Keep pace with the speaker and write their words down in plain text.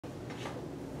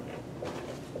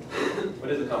What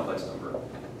is a complex number?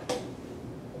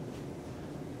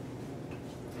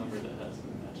 Number that has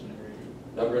an imaginary.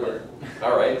 Number that,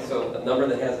 all right, so a number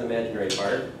that has an imaginary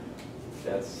part.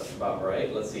 That's about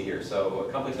right. Let's see here. So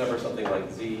a complex number is something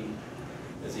like z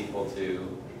is equal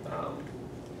to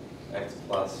x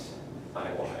plus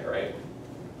iy, right?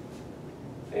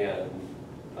 And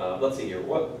let's see here.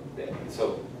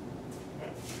 So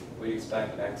we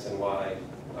expect x and y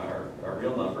are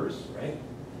real numbers, right?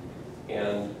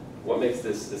 And what makes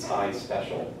this I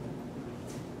special?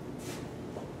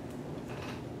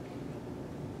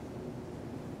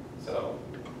 So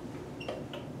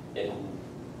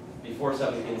before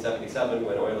 1777,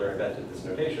 when Euler invented this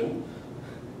notation,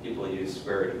 people used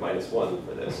square root of -1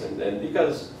 for this. And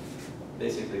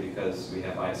basically because we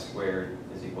have I squared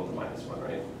is equal to -1,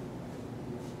 right?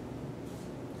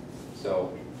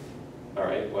 So, all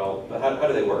right, well, but how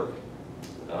do they work?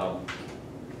 So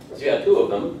you have two of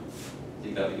them,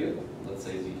 dw, let's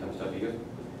say z times w.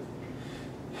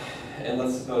 And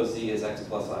let's suppose z is x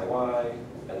plus iy,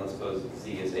 and let's suppose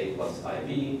z is a plus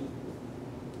iv,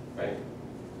 right?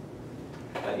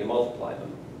 How do you multiply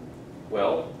them?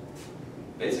 Well,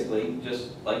 basically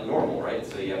just like normal, right?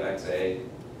 So you have xa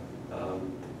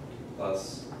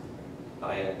plus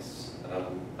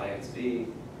ixb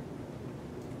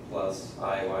plus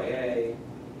iya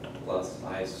plus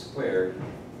I squared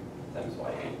times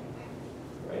y8,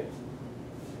 right?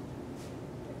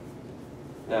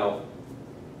 Now,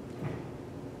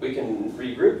 we can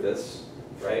regroup this,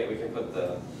 right? We can put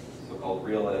the so-called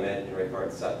real and imaginary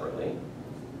parts separately.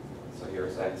 So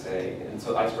here's xa, and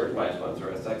so I squared -1, so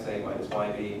it's xa minus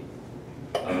yb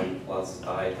plus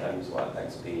I times what?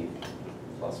 Xb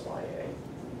plus ya.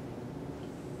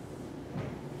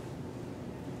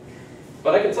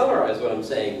 But I can summarize what I'm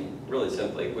saying really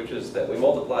simply, which is that we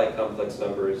multiply complex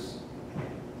numbers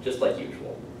just like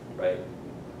usual, right?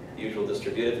 The usual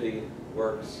distributivity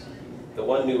works. The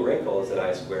one new wrinkle is that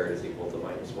I squared is equal to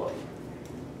 -1,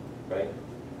 right?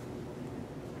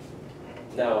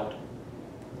 Now,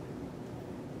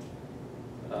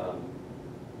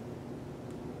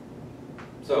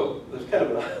 so there's kind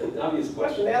of an obvious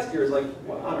question to ask here is like,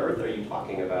 what on earth are you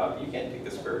talking about? You can't take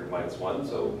the square root of -1,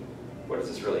 so what does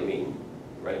this really mean,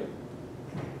 right?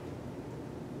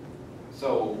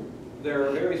 So there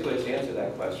are various ways to answer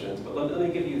that question, but let me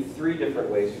give you 3 different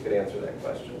ways you could answer that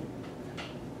question.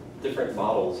 Different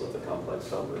models of the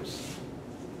complex numbers.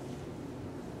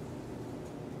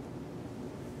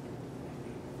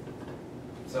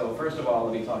 So first of all,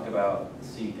 let me talk about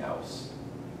C. Gauss.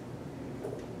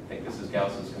 I think this is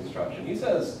Gauss's construction. He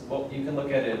says, well, you can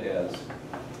look at it as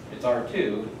it's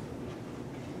R2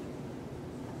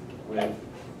 with,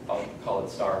 I'll call it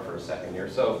star for a second here.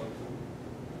 So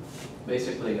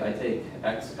basically, I take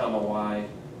x comma y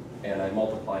and I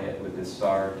multiply it with this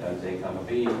star times a comma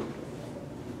b.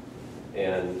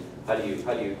 And how do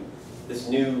you this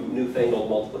newfangled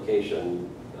multiplication?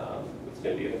 It's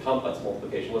going to be a complex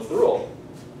multiplication. What's the rule?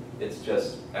 It's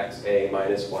just xa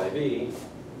minus yb,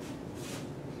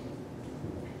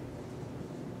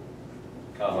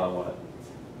 comma what?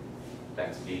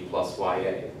 Xb plus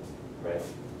ya, right?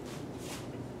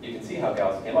 You can see how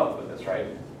Gauss came up with this, right?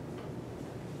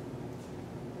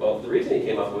 Well, the reason he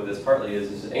came up with this partly is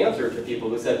his answer to people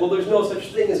who said, well, there's no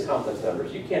such thing as complex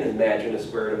numbers. You can't imagine a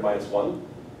square root of -1,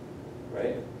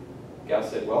 right?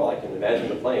 Gauss said, well, I can imagine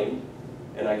the plane,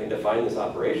 and I can define this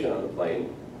operation on the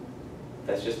plane.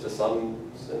 That's just the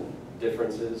sums and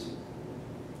differences,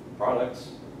 products,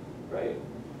 right?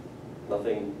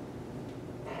 Nothing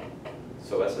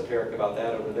so esoteric about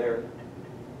that over there.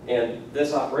 And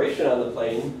this operation on the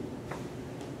plane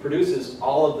produces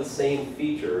all of the same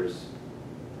features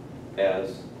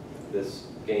as this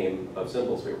game of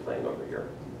symbols we were playing over here.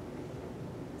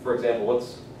 For example,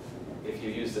 if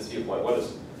you use this viewpoint, what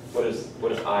does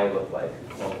I look like?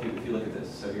 Well, if you look at this,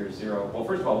 so here's 0. Well,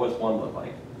 first of all, what does 1 look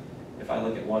like? If I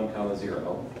look at 1 comma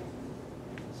 0,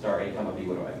 star a comma b,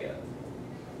 what do I get?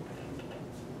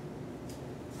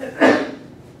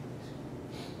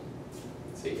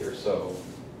 Let's see here. So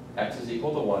x is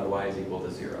equal to 1, y is equal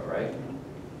to 0, right?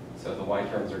 So the y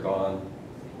terms are gone.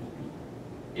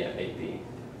 Yeah, 8b.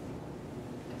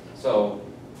 So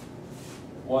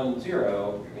 1,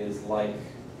 0 is like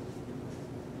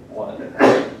 1,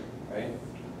 right?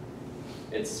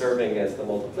 It's serving as the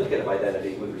multiplicative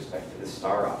identity with respect to the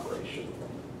star operation.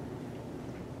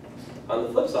 On the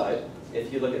flip side,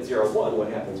 if you look at 0, 1, what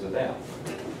happens with that?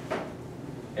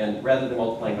 And rather than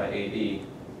multiplying by AB,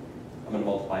 I'm going to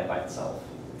multiply it by itself.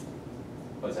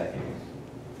 What does that give me?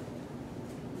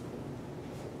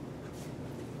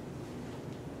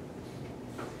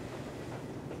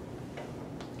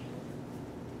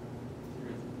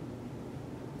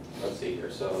 see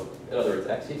here. So in other words,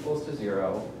 x equals to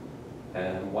 0,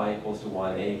 and y equals to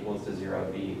 1, a equals to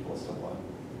 0, b equals to 1.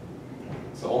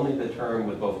 So only the term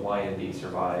with both y and b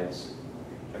survives.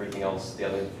 Everything else, the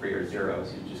other three are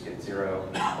zeros. You just get 0,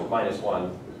 minus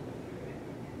 1,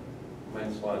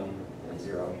 and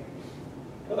 0.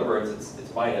 In other words,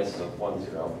 it's minus of 1,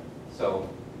 0. So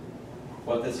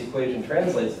what this equation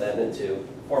translates then into,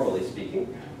 formally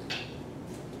speaking,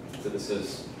 so this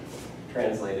is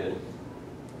translated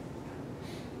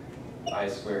I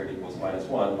squared equals minus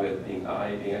 1 with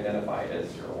I being identified as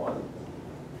 0, 1.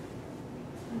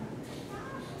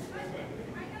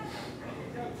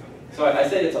 So I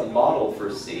said it's a model for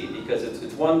C because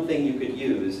it's one thing you could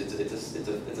use. It's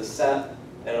a set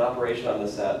and an operation on the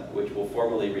set which will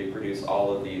formally reproduce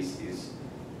all of this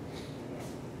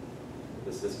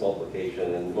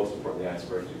multiplication, and most importantly I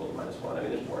squared is equal to minus 1. I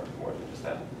mean, there's more than just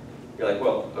that. You're like,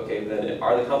 well, okay, then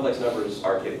are the complex numbers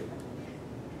R2?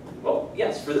 Well,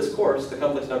 yes, for this course, the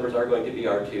complex numbers are going to be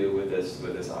R2 with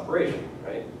this operation,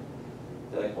 right?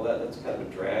 They're like, well, that's kind of a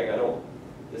drag.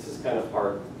 This is kind of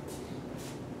hard.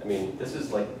 I mean, this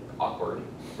is like awkward,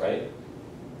 right?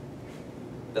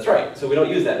 That's right, so we don't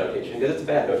use that notation because it's a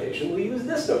bad notation. We use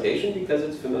this notation because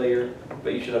it's familiar,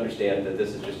 but you should understand that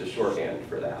this is just a shorthand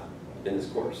for that in this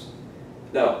course.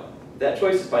 Now, that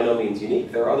choice is by no means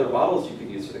unique. There are other models you could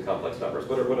use for the complex numbers.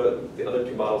 What are the other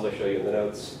two models I show you in the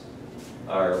notes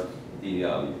are the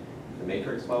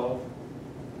matrix model,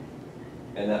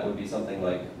 and that would be something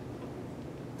like,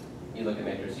 you look at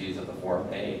matrices of the form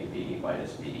A, B,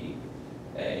 minus B,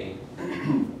 A,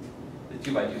 the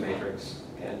 2 by 2 matrix,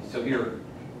 and so here,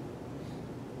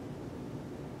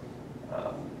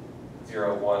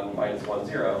 0, 1, minus 1,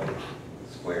 0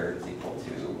 squared is equal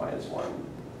to minus 1,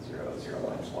 0, 0,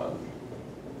 minus 1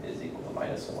 is equal to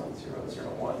minus 1, 0, 0,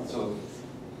 1. So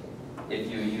if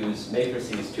you use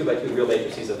matrices, 2 by 2 real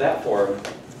matrices of that form,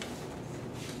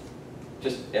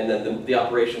 and then the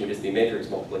operation would just be matrix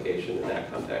multiplication in that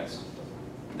context,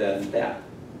 then that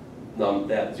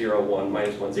 0, 1,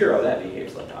 minus 1, 0, that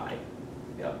behaves like I.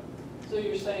 Yeah. So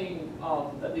you're saying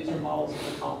that these are models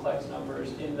of the complex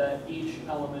numbers in that each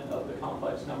element of the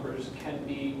complex numbers can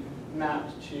be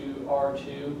mapped to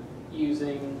R2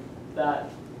 using that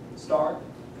star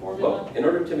formula? Well, in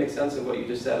order to make sense of what you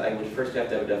just said, I would first have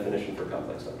to have a definition for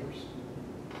complex numbers.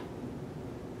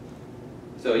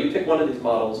 So you pick one of these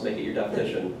models, make it your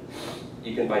definition.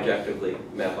 You can bijectively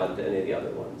map onto any of the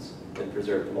other ones and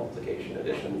preserve the multiplication,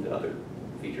 addition, and other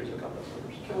features of complex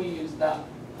numbers. Can we use that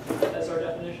as our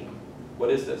definition? What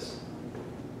is this?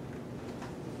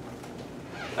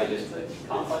 It's a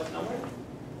complex number?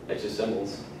 It's just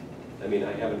symbols. I mean,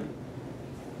 I haven't.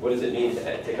 What does it mean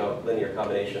to take a linear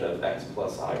combination of x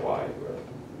plus I, y?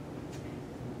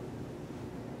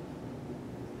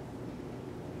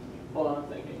 Hold on, I'm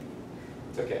thinking.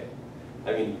 It's okay.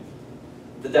 I mean,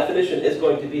 the definition is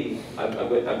going to be, I'm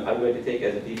going to take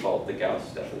as a default the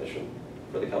Gauss definition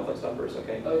for the complex numbers,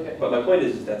 okay? Okay. But my point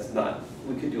is that's not,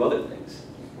 we could do other things.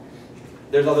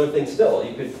 There's other things still.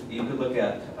 You could look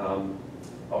at, oh,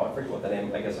 I forget what the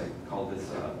name, I guess I called this,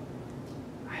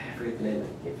 I forget the name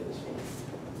I gave for this one.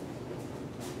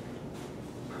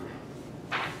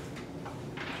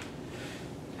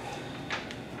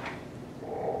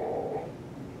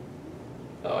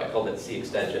 Oh, I called it C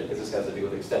extension because this has to do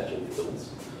with extension fields.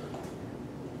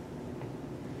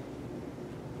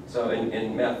 So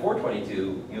in Math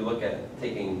 422, you look at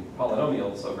taking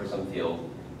polynomials over some field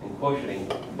and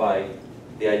quotienting by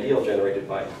the ideal generated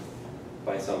by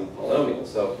some polynomial.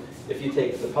 So if you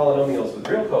take the polynomials with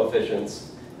real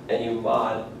coefficients and you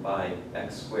mod by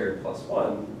x squared plus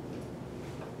 1,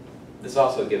 this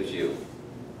also gives you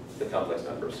the complex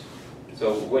numbers.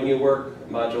 So when you work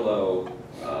modulo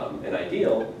an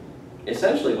ideal,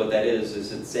 essentially what that is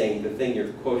it's saying the thing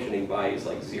you're quotienting by is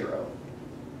like 0.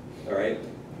 All right?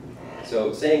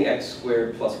 So saying x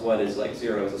squared plus 1 is like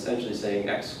 0 is essentially saying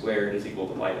x squared is equal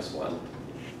to minus 1.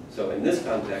 So in this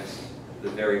context, the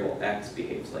variable x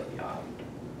behaves like the I.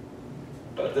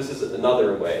 But this is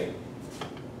another way,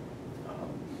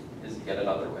 is yet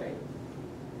another way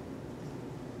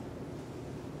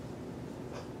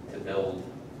to build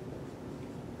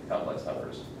the complex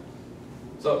numbers.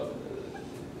 So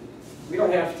we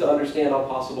don't have to understand all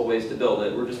possible ways to build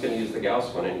it. We're just going to use the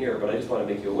Gauss one in here, but I just want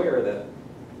to make you aware that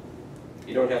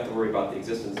you don't have to worry about the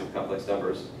existence of complex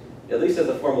numbers. At least as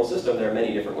a formal system, there are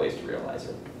many different ways to realize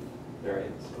it. All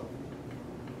right, so.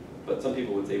 But some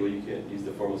people would say, well, you can't use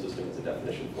the formal system as a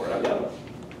definition for it. I mean, I don't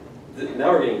know.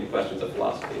 Now we're getting to questions of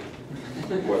philosophy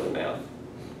more than math.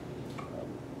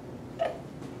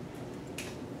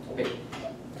 Okay,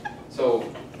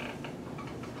 so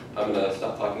I'm going to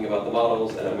stop talking about the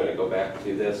models, and I'm going to go back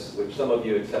to this, which some of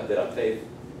you accepted on faith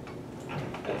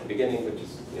at the beginning, which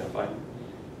is, fine.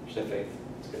 Just have faith.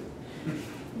 It's good.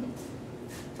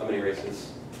 How many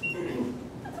races?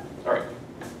 All right.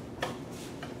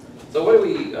 So what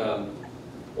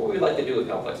would we like to do with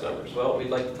complex numbers? Well, we'd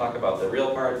like to talk about the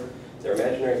real part, their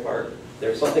imaginary part.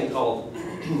 There's something called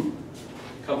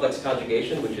complex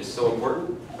conjugation, which is so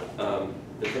important.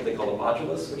 There's something called a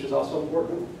modulus, which is also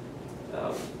important.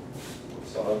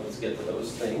 So let's get to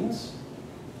those things.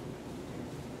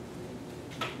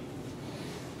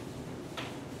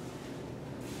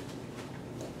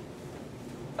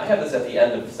 I have this at the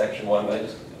end of section 1,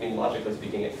 but logically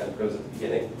speaking, it kind of goes at the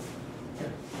beginning.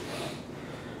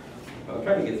 But I'm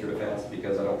trying to get through it fast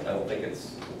because I don't think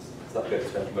it's not good to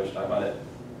spend too much time on it.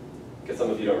 Because some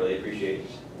of you don't really appreciate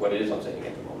what it is I'm saying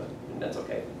at the moment, and that's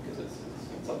okay because it's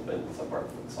some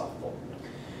part philosophical.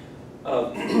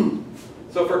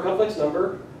 So for a complex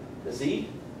number, z,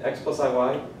 x plus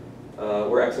iy,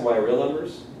 where x and y are real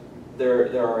numbers,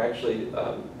 there are actually,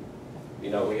 we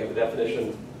have a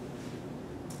definition.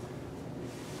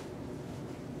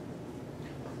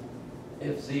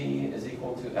 If z is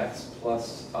equal to x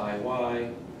plus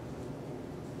iy,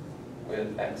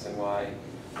 with x and y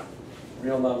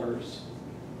real numbers,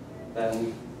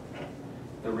 then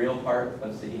the real part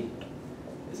of z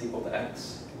is equal to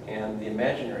x, and the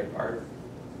imaginary part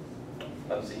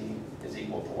of z is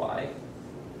equal to y.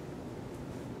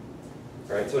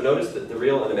 All right, so notice that the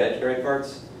real and imaginary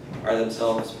parts are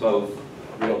themselves both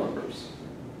real numbers.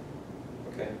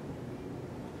 Okay?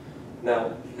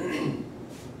 Now,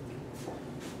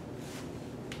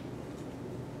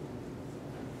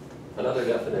 another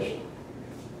definition.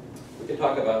 We can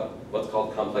talk about what's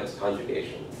called complex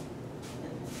conjugation.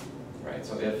 Right,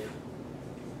 so if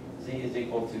z is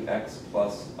equal to x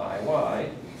plus iy,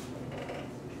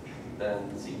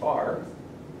 then z bar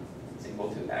is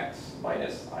equal to x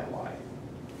minus iy.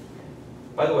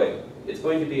 By the way, it's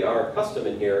going to be our custom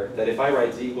in here that if I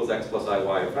write z equals x plus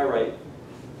iy, if I write,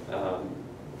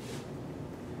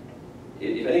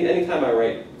 anytime I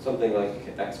write something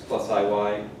like x plus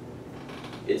iy,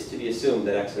 it's to be assumed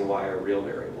that x and y are real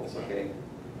variables, okay?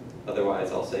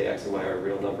 Otherwise, I'll say x and y are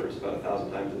real numbers about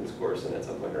 1,000 times in this course, and at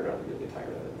some point or another, you'll get tired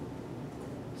of it.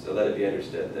 So let it be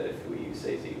understood that if we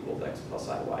say z equals x plus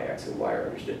iy, x and y are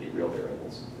understood to be real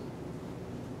variables,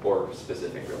 or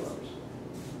specific real numbers.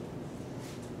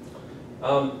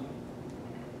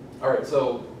 All right,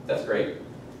 so that's great.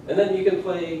 And then you can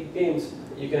play games.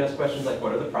 You can ask questions like,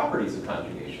 what are the properties of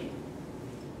conjugation?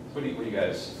 So what do you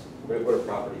guys, what are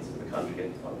properties of the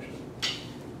conjugate function?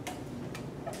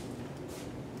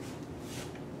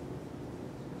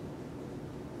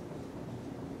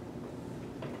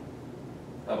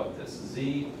 How about this?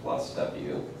 Z plus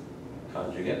W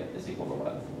conjugate is equal to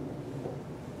what?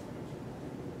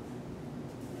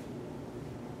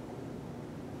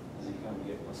 Z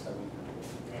conjugate plus W.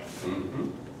 Mm-hmm.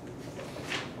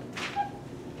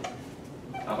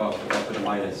 How about with a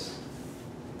minus?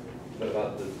 What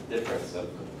about the difference of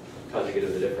conjugate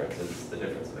of the difference? It's the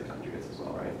difference of the conjugates as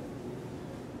well, right?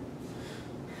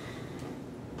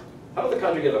 How about the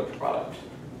conjugate of a product?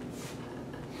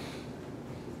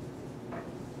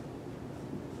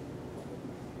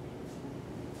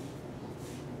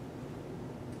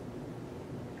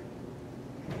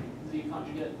 Z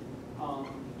conjugate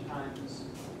times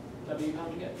W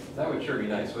conjugate. That would sure be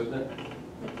nice, wouldn't it?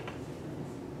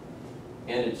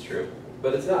 And it's true.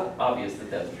 But it's not obvious that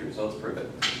that's true, so let's prove it.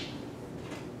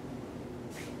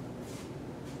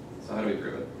 So how do we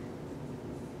prove it?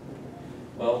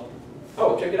 Well,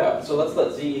 check it out. So let's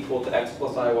let z equal to x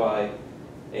plus iy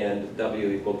and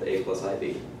w equal to a plus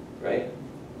ib, right?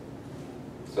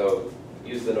 So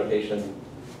use the notation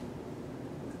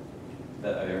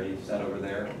that I already said over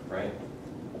there, right?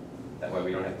 That way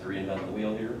we don't have to reinvent the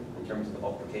wheel here in terms of the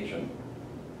multiplication.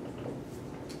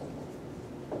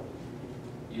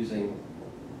 Using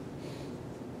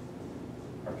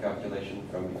our calculation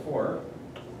from before,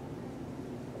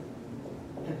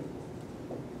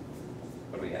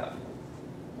 what do we have?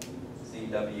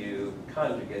 CW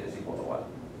conjugate is equal to what?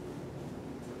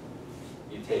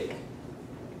 You take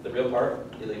the real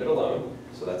part, you leave it alone,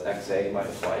 so that's XA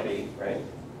minus YB, right?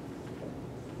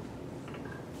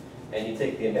 And you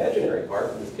take the imaginary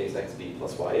part, in this case XB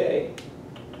plus YA,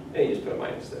 and you just put a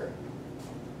minus there.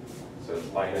 So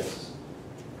it's minus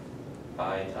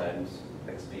I times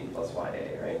XB plus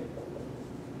YA, right?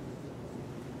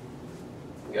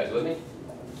 You guys with me?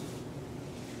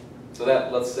 So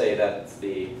that, let's say that's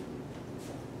the,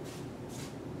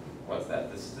 what's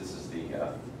that? This is the,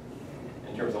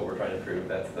 in terms of what we're trying to prove,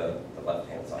 that's the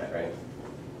left-hand side, right?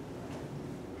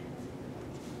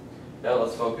 Now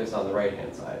let's focus on the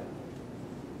right-hand side.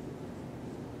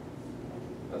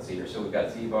 Let's see here, so we've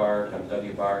got z bar times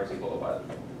w bar is equal to what?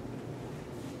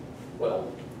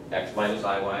 Well, x minus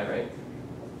iy, right?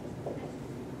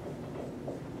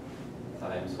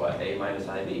 Times what? A minus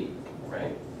ib,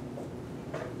 right?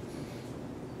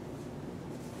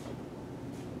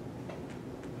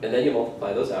 And then you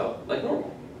multiply those out like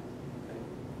normal.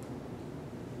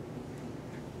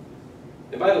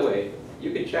 And by the way,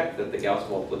 you could check that the Gauss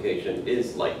multiplication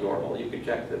is like normal. You could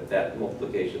check that that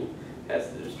multiplication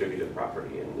has the distributive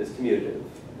property and is commutative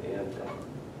and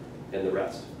the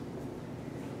rest.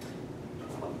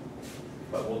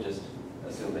 But we'll just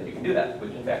assume that you can do that,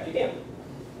 which in fact you can.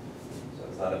 So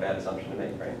it's not a bad assumption to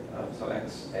make, right? So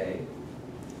xa,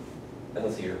 and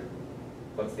let's see here.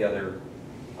 What's the other?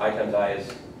 I times I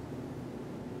is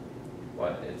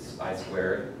what? It's I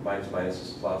squared, minus minus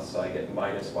is plus, so I get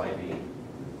minus yb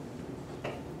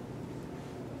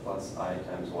plus I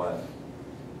times what?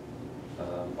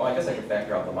 Well, I guess I could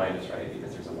factor out the minus, right?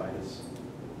 Because there's a minus.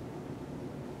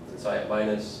 So I have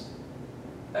minus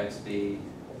xb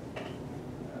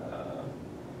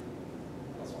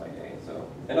plus ya. So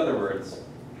in other words,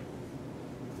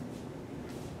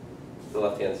 the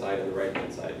left-hand side and the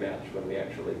right-hand side match when we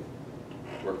actually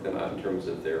work them out in terms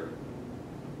of their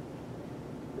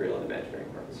real and imaginary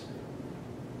parts.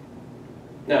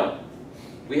 Now,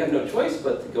 we have no choice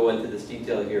but to go into this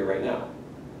detail here right now.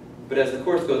 But as the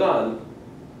course goes on,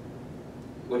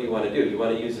 what do you want to do? Do you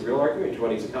want to use the real argument or do you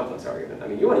want to use a complex argument? I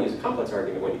mean, you want to use a complex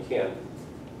argument when you can.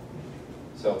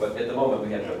 So, but at the moment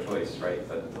we have no choice, right,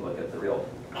 but to look at the real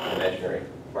and imaginary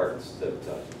parts to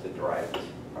derive this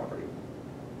property.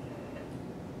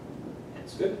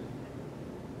 That's good.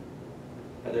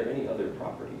 Are there any other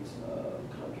properties of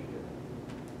conjugate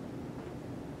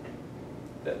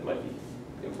that might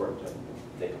be important to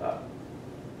think about?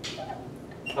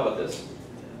 How about this?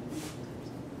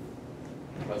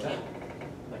 What's that?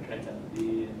 Like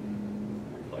identity and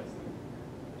reflexive.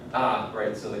 Ah,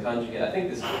 right, so the conjugate, I think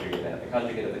this is what you're getting at. The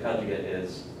conjugate of the conjugate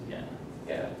is, Yeah.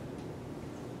 yeah.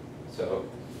 So,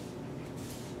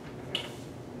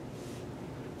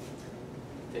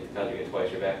 take the conjugate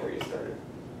twice, you're back where you started.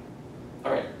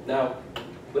 All right, now,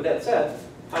 with that said,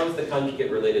 how is the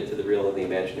conjugate related to the real and the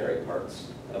imaginary parts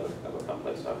of a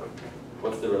complex number?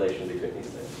 What's the relation between these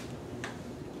things?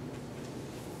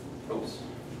 Oops.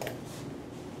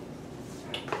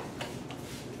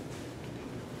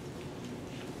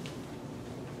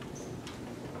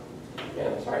 Yeah,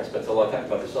 I'm sorry, I spent so long talking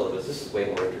about the syllabus. This is way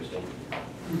more interesting.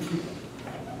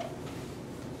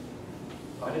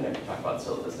 Oh, I didn't have to talk about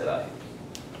syllabus, did I?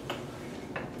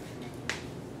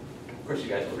 Of course you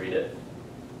guys will read it.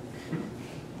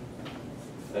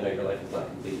 I know your life is not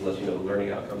complete unless you know the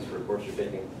learning outcomes for a course you're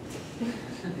taking.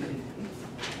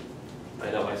 I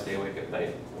know I stay awake at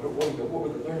night. What were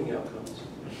the learning outcomes?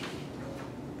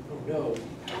 Oh no.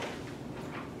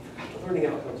 The learning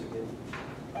outcomes again.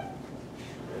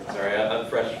 Sorry, I'm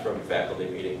fresh from faculty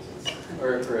meetings.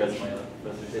 Or as my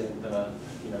professor said,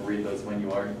 read those when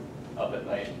you are up at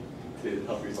night to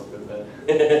help yourself go to bed.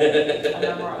 I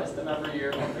memorized them every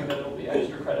year, hoping that it'll be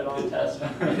extra credit on the test.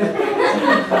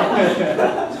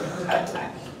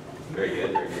 Very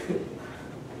good, very good.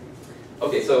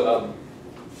 Okay, so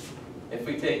if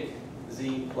we take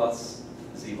z plus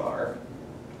z bar,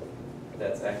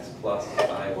 that's x plus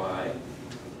iy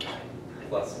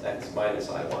plus x minus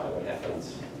iy, what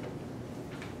happens?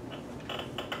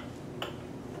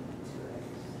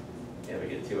 Yeah, we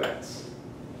get 2x.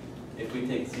 If we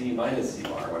take z minus z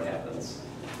bar, what happens?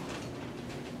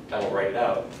 I won't write it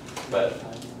out, but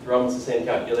through almost the same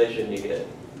calculation, you get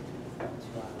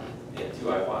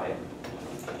 2iy.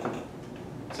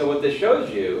 So what this shows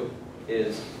you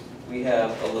is we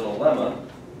have a little lemma,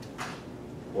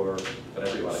 or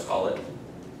whatever you want to call it.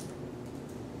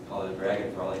 Call it a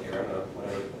dragon for all I care, I don't know,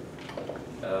 whatever.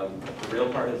 The real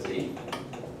part of z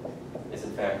is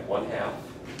in fact 1/2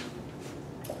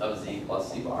 of z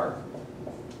plus z bar.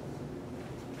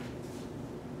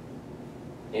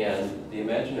 And the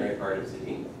imaginary part of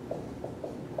z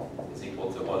is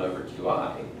equal to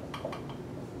 1/2i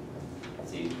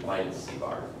z minus z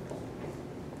bar.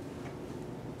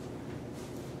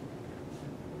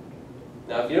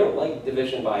 Now, if you don't like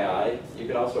division by I, you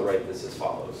could also write this as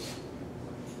follows.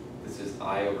 This is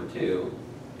I over 2,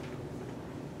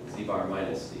 z bar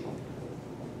minus z.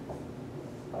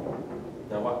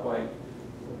 Now,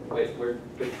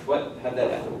 how'd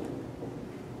that happen?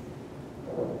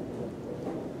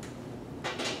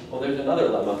 Well, there's another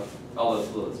lemma, although it's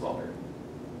a little bit smaller,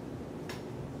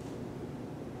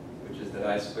 which is that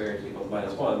I squared equals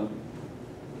 -1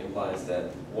 implies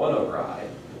that 1/i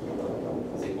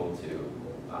is equal to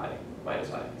I minus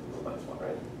 1,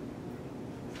 right?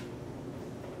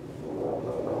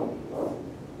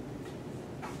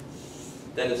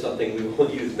 That is something we will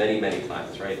use many, many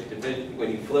times, right?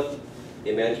 When you flip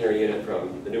the imaginary unit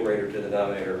from the numerator to the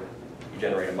denominator, you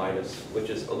generate a minus, which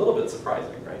is a little bit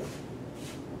surprising, right?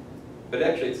 But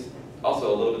actually, it's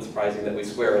also a little bit surprising that we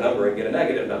square a number and get a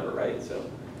negative number, right? So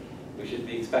we should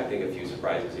be expecting a few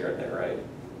surprises here and there, right?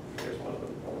 Here's one of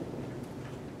them.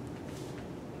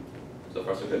 So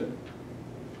far, so good.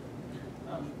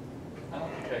 I don't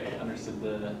think I understood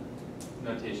the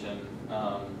notation.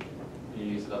 You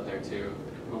use it up there too.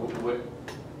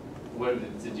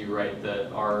 What did you write? The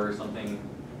R or something,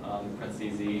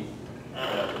 parentheses Z, right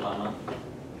after llama?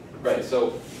 Right,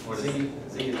 so What is z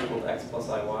is equal to x plus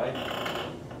iy.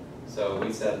 So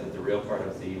we said that the real part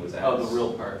of z was x. Oh, the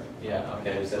real part. Yeah.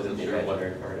 Okay. And we said that Wasn't the sure what-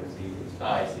 imaginary part of z was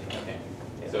I I. see. Okay.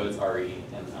 Yeah. So it's RE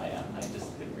and IM. I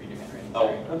just didn't read your handwriting. Oh,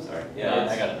 Sorry. I'm sorry. Yeah,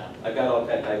 Yeah, I got it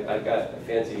now. I've got a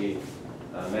fancy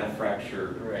math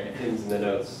fracture Right. pins in the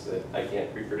notes that I can't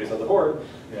reproduce on the board.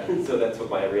 Yeah. So that's what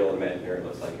my real imaginary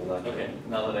looks like in lecture. Okay.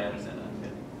 Now that I understand that,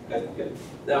 I'm good. Good, good.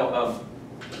 Now,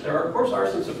 there are, of course, are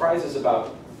some surprises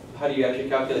about how do you actually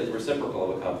calculate the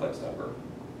reciprocal of a complex number,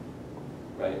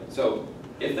 right? So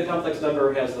if the complex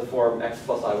number has the form x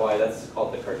plus iy, that's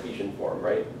called the Cartesian form,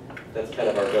 right? That's kind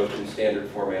of our go-to standard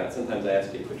format. Sometimes I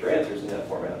ask you to put your answers in that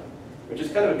format, which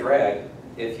is kind of a drag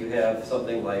if you have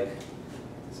something like,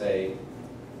 say,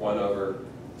 1 over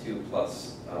 2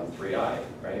 plus 3i,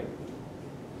 right?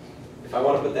 If I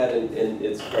want to put that in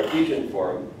its Cartesian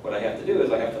form, what I have to do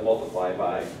is I have to multiply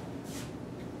by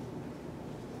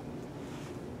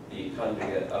the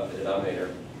conjugate of the denominator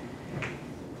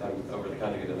times over the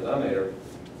conjugate of the denominator,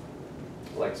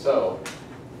 like so.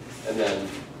 And then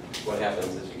what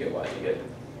happens is you get what? You get,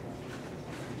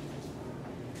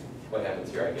 what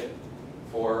happens here? I get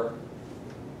 4,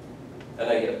 and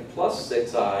I get plus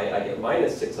 6i, I get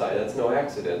minus 6i. That's no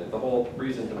accident. The whole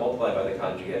reason to multiply by the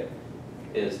conjugate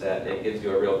is that it gives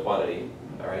you a real quantity,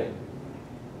 all right?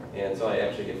 And so I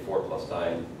actually get 4 plus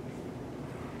 9.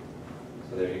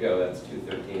 So there you go, that's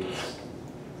 2/13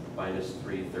 minus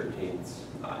 3/13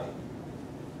 I.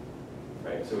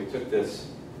 Right, so we took this,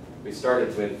 we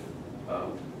started with,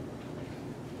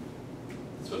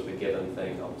 this was the given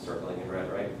thing, I'm circling in red,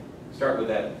 right? Start with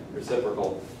that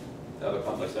reciprocal of a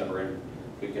complex number, and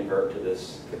we convert to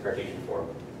this, the Cartesian form,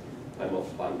 by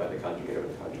multiplying by the conjugate over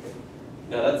the conjugate.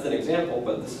 Now that's an example,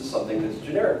 but this is something that's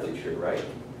generically true, right?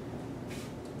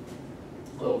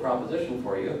 A little proposition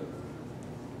for you.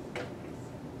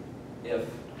 If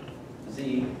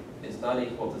z is not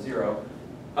equal to 0,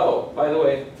 oh, by the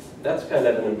way, that's kind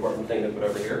of an important thing to put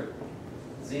over here.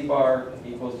 Z bar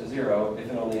equals to 0 if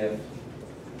and only if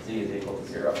z is equal to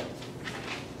 0.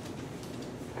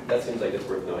 That seems like it's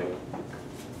worth knowing.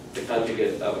 The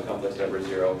conjugate of a complex number is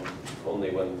 0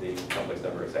 only when the complex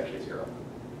number is actually 0.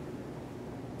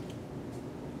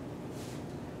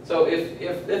 So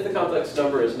if the complex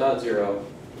number is not 0,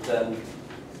 then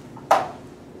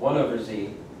 1 over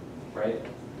z, right,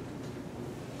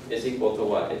 is equal to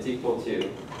what? It's equal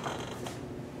to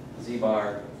z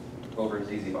bar over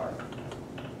zz bar.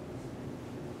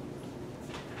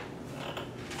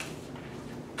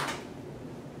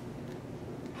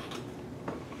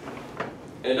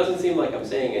 And it doesn't seem like I'm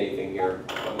saying anything here,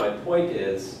 but my point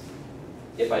is,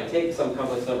 if I take some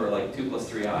complex number like 2 plus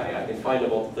 3i, I can find a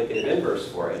multiplicative inverse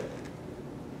for it,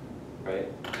 right?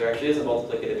 There actually is a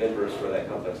multiplicative inverse for that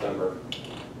complex number,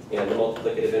 and the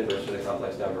multiplicative inverse for the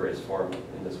complex number is formed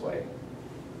in this way.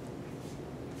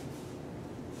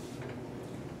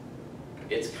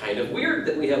 It's kind of weird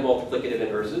that we have multiplicative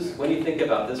inverses when you think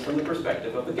about this from the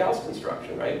perspective of the Gauss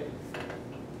construction, right?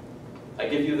 I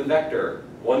give you the vector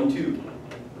 1, 2.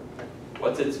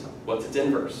 What's its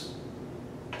inverse?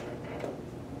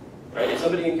 Right? If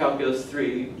somebody in Calculus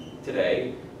 3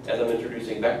 today, as I'm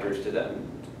introducing vectors to them,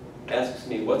 asks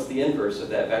me what's the inverse of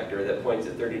that vector that points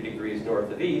at 30 degrees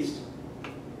north of east,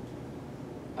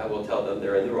 I will tell them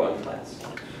they're in the wrong class.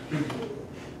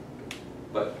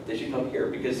 But they should come here,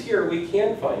 because here we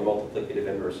can find multiplicative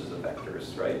inverses of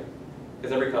vectors, right?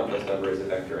 Because every complex number is a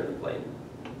vector in the plane.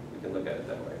 We can look at it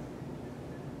that way.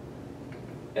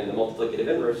 And the multiplicative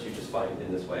inverse you just find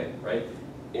in this way, right?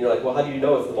 And you're like, well, how do you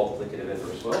know it's the multiplicative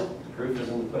inverse? Well, the proof is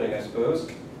in the pudding, I suppose.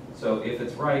 So if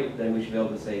it's right, then we should be able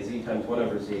to say z times 1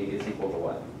 over z is equal to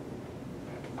what?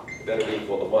 It better be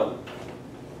equal to 1.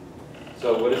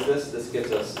 So what is this? This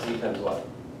gives us z times what?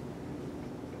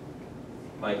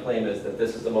 My claim is that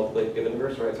this is the multiplicative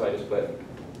inverse, right? So I just put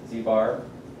z bar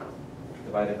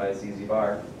divided by z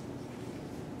bar.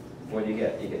 What do you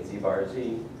get? You get z bar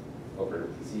z over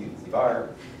z bar.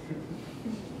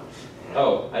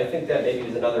 Oh, I think that maybe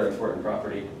is another important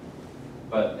property.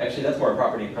 But actually, that's more a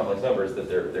property of complex numbers, that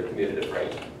they're commutative,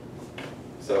 right?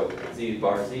 So z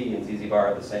bar z and z bar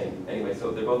are the same. Anyway,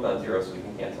 so they're both non-zero, so we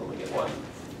can cancel them and get 1.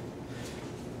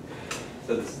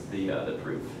 So this is the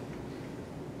proof.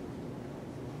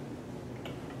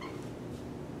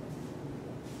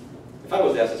 If I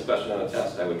was asked this question on a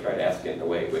test, I would try to ask it in a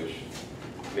way which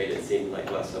made it seem like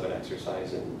less of an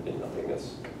exercise in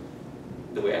nothingness.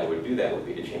 The way I would do that would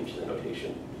be to change the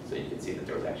notation so you can see that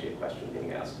there was actually a question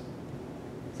being asked.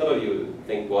 Some of you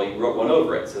think, well, you wrote 1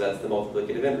 over it, so that's the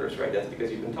multiplicative inverse, right? That's because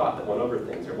you've been taught that 1 over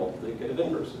things are multiplicative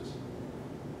inverses.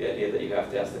 The idea that you have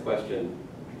to ask the question,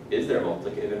 is there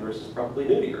multiplicative inverse, is probably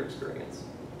new to your experience.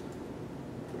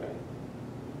 Right?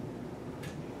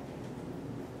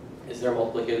 Is there a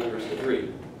multiplicative inverse to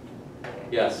 3?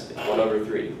 Yes, it's 1 over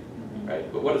 3.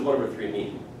 Right? But what does 1 over 3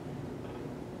 mean?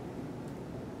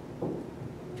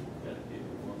 Yeah, if you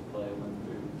multiply 1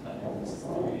 times 3,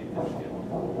 then you get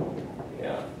 1.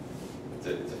 Yeah,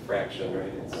 it's a fraction,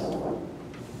 right?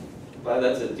 Well,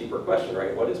 that's a deeper question,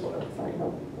 right? What is 1 over 3?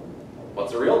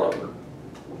 What's a real number?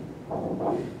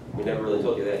 We never really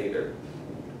told you that either.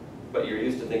 But you're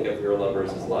used to think of real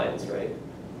numbers as lines, right?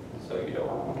 So you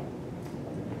don't,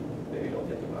 maybe you don't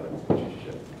think about it as much as you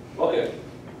should. Well, anyway.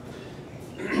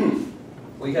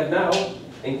 We have now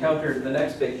encountered the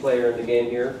next big player in the game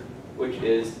here, which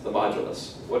is the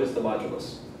modulus. What is the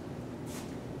modulus?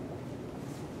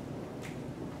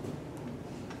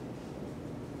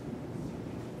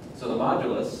 So the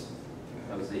modulus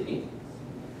of z,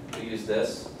 we use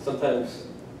this. Sometimes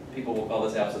people will call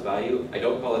this absolute value. I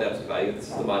don't call it absolute value. This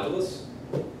is the modulus.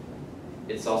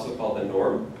 It's also called the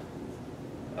norm.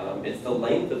 It's the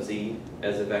length of z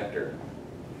as a vector.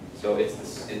 So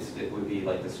it would be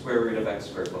like the square root of x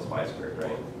squared plus y squared,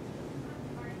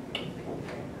 right?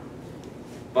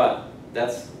 But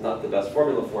that's not the best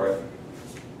formula for it.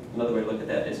 Another way to look at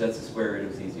that is that's the square root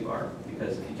of z bar.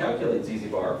 Because if you calculate z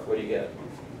bar, what do you get?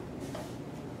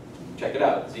 Check it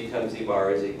out. Z times z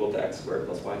bar is equal to x squared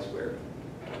plus y squared.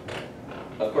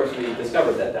 Of course, we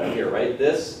discovered that down here, right?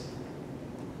 This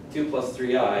 2 plus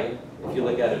 3i, if you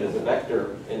look at it as a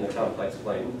vector in the complex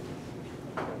plane,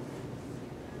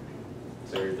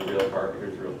 so here's the real part,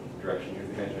 here's the real direction, here's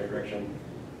the imaginary direction.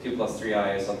 2 plus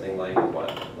 3i is something like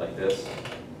what? Like this.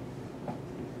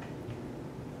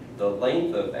 The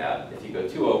length of that, if you go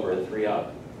 2 over and 3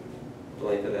 up, the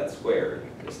length of that squared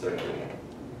is 13.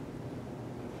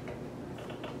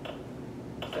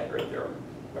 Pythagorean theorem,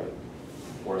 right?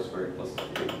 4 squared plus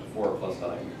 4 plus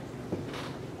 9.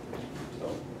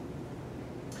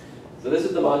 So this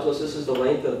is the modulus, this is the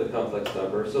length of the complex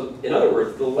number. So in other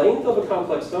words, the length of a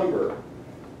complex number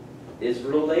is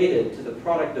related to the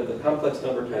product of the complex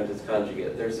number times its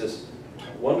conjugate. There's this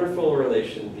wonderful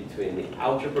relation between the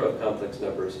algebra of complex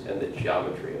numbers and the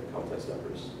geometry of complex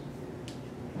numbers.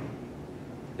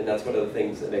 And that's one of the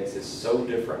things that makes this so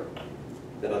different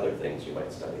than other things you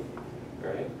might study,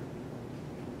 right?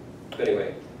 But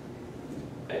anyway,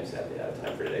 I am sadly out of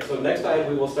time for today. So next time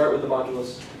we will start with the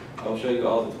modulus. I'll show you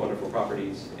all of its wonderful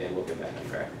properties, and we'll get back on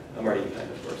track. I'm already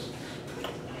behind, of course.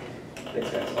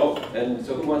 Thanks, guys. Oh, and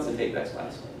so who wants to take next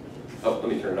class? Oh, let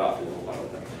me turn it off, and then we'll follow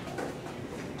that.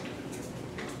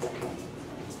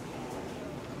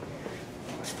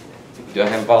 Do I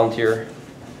have a volunteer?